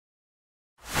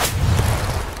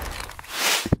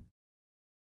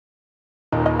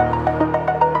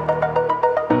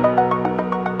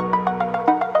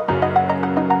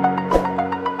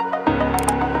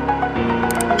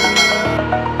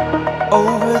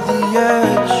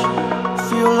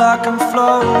like I'm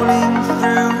floating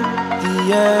through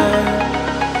the air.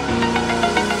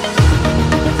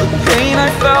 The pain I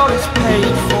felt is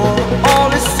paid for,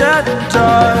 all is said and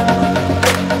done.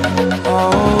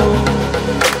 Oh,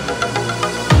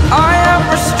 I am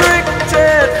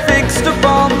restricted, fixed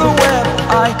upon the web.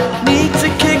 I need to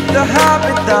kick the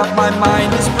habit that my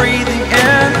mind is breathing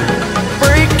in.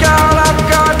 Break out, I've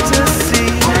got to see.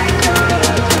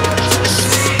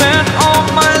 Spent all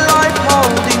my life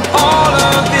holding all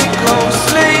of it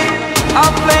closely. I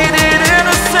played it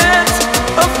innocent,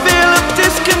 a feel of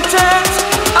discontent.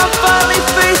 I'm finally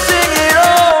facing it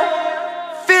all,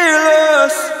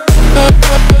 fearless.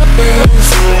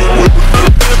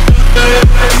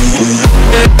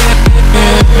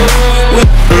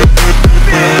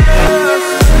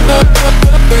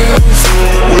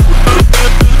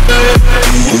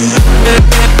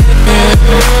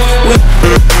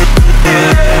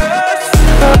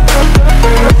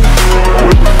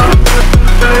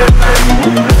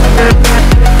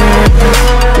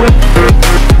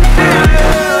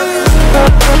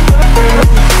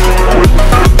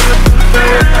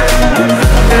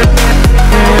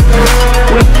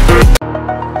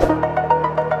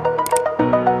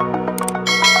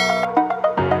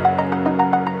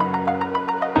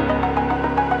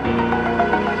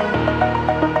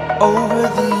 Over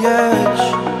the edge,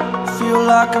 feel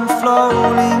like I'm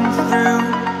floating through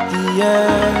the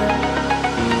air.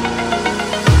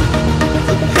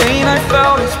 The pain I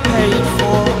felt is paid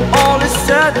for, all is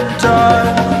said and done.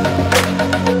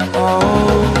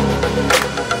 Oh,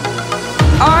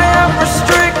 I am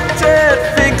restricted,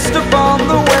 fixed upon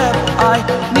the web. I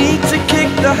need to kick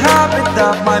the habit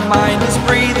that my mind is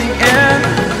breathing in.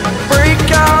 Break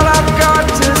out, I've got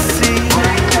to see.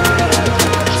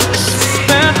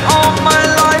 Spent all my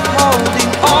life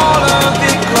holding all of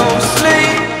it closely.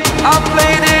 I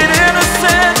played it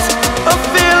innocent, a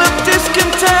feel of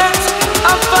discontent.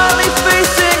 I'm finally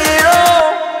facing it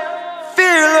all,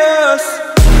 fearless.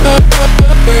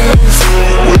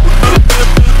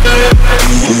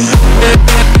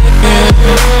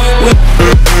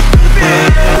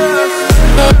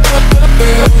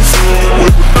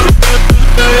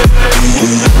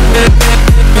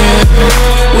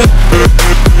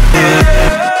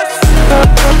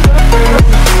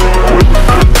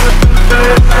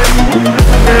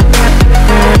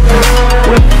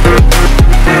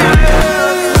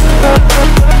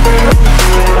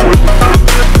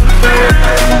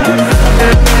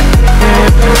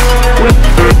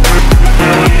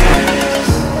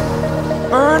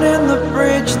 Burning the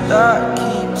bridge that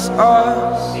keeps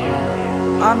us.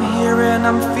 I'm here and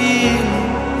I'm feeling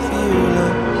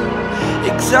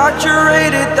fearless.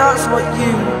 Exaggerated, that's what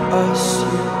you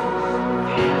assume.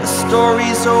 The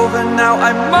story's over now,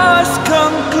 I must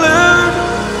conclude.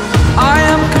 I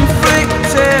am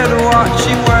conflicted,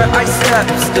 watching where I step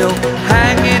still,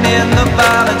 hanging in the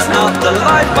balance. Not the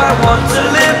life I want to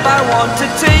live, I want to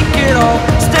take it all.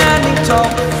 Standing tall,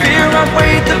 fear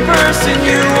outweighed the person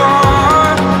you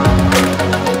are.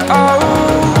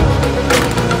 Oh,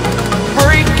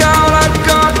 break out, I've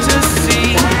got to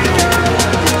see.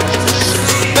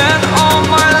 Spent all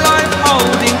my life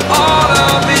holding all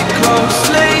of it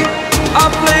closely. I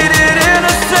played it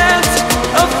innocent,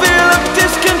 a feel of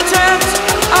discontent.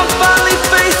 I'm finally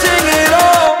facing it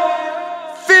all,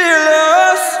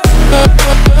 fearless.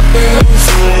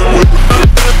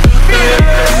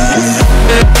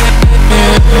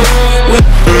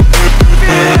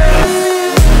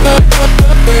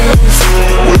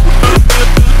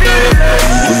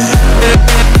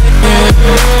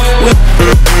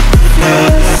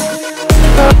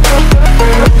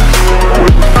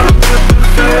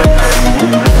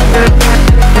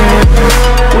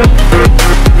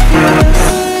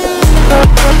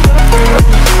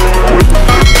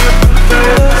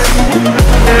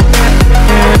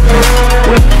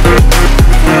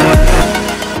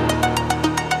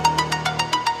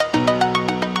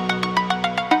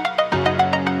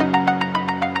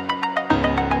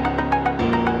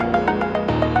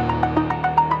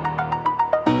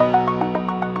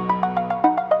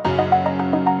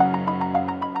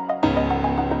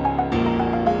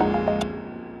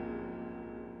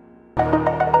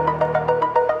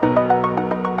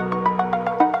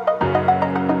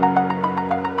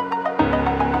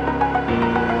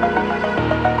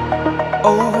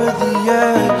 Over the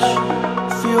edge,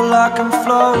 feel like I'm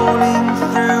floating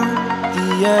through the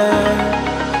air.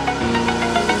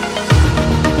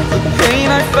 The pain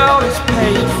I felt is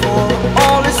paid for,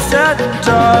 all is said and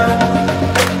done.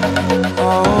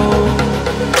 Oh,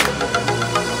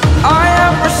 I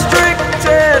am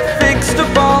restricted, fixed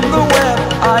upon the web.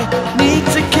 I need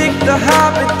to kick the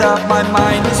habit that my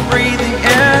mind is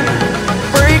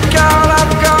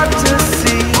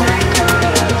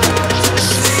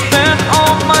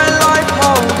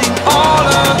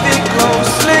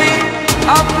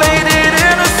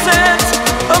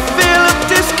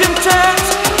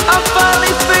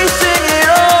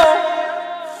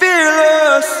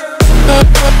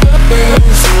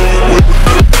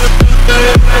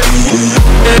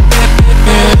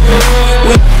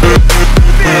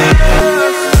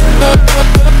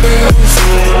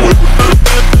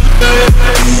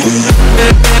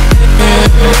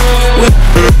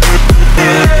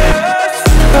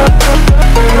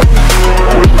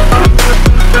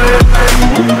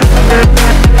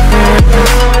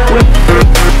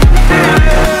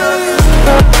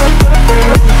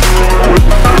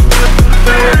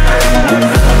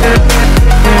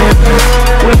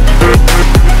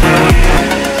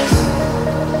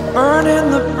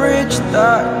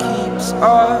keeps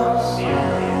us.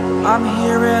 I'm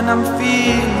here and I'm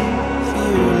feeling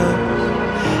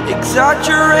fearless.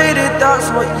 Exaggerated, that's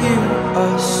what you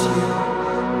assume.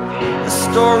 The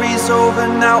story's over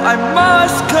now, I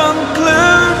must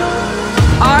conclude.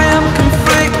 I am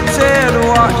conflicted,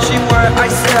 watching where I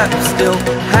step still,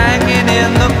 hanging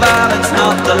in the balance.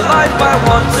 Not the life I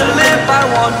want to live, I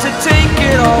want to take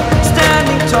it all.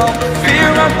 Standing tall, fear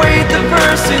I've weighed the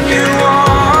person you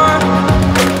are.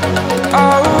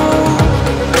 Oh,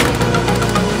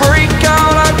 break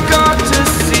out, I've got to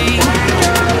see.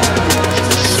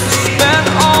 Spent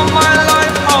all my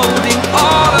life holding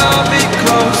all of it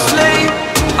closely.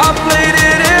 I played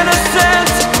it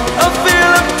innocent, a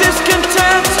feel of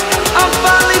discontent. I'm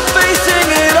finally facing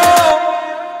it all,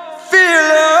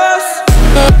 fearless.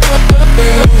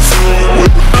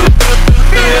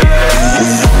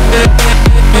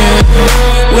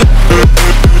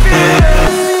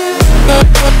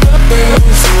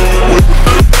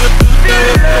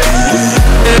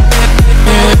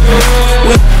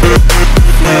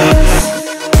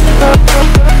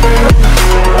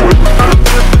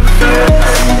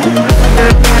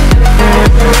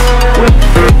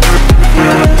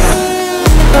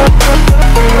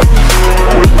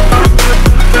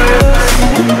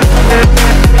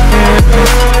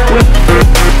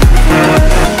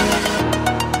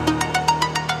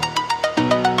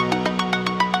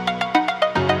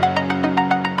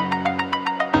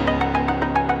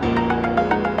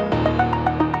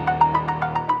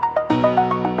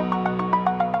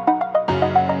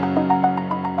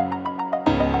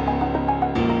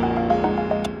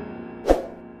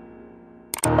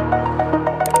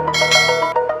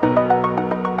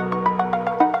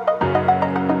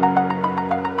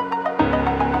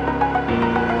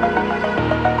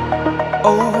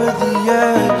 Over the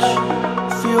edge,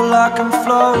 feel like I'm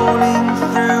floating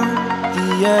through the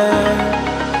air.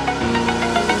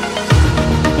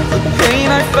 The pain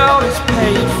I felt is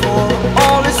paid for,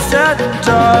 all is said and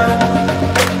done.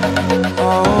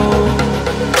 Oh,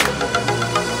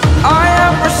 I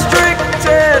am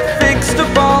restricted, fixed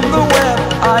upon the web.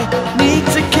 I need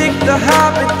to kick the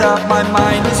habit that my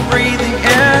mind is breathing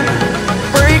in.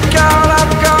 Break out,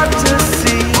 I've got to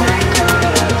see.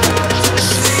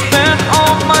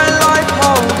 My life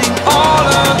holding all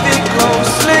of it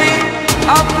closely.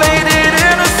 I played it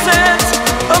innocent,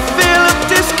 a feel of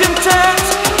discontent.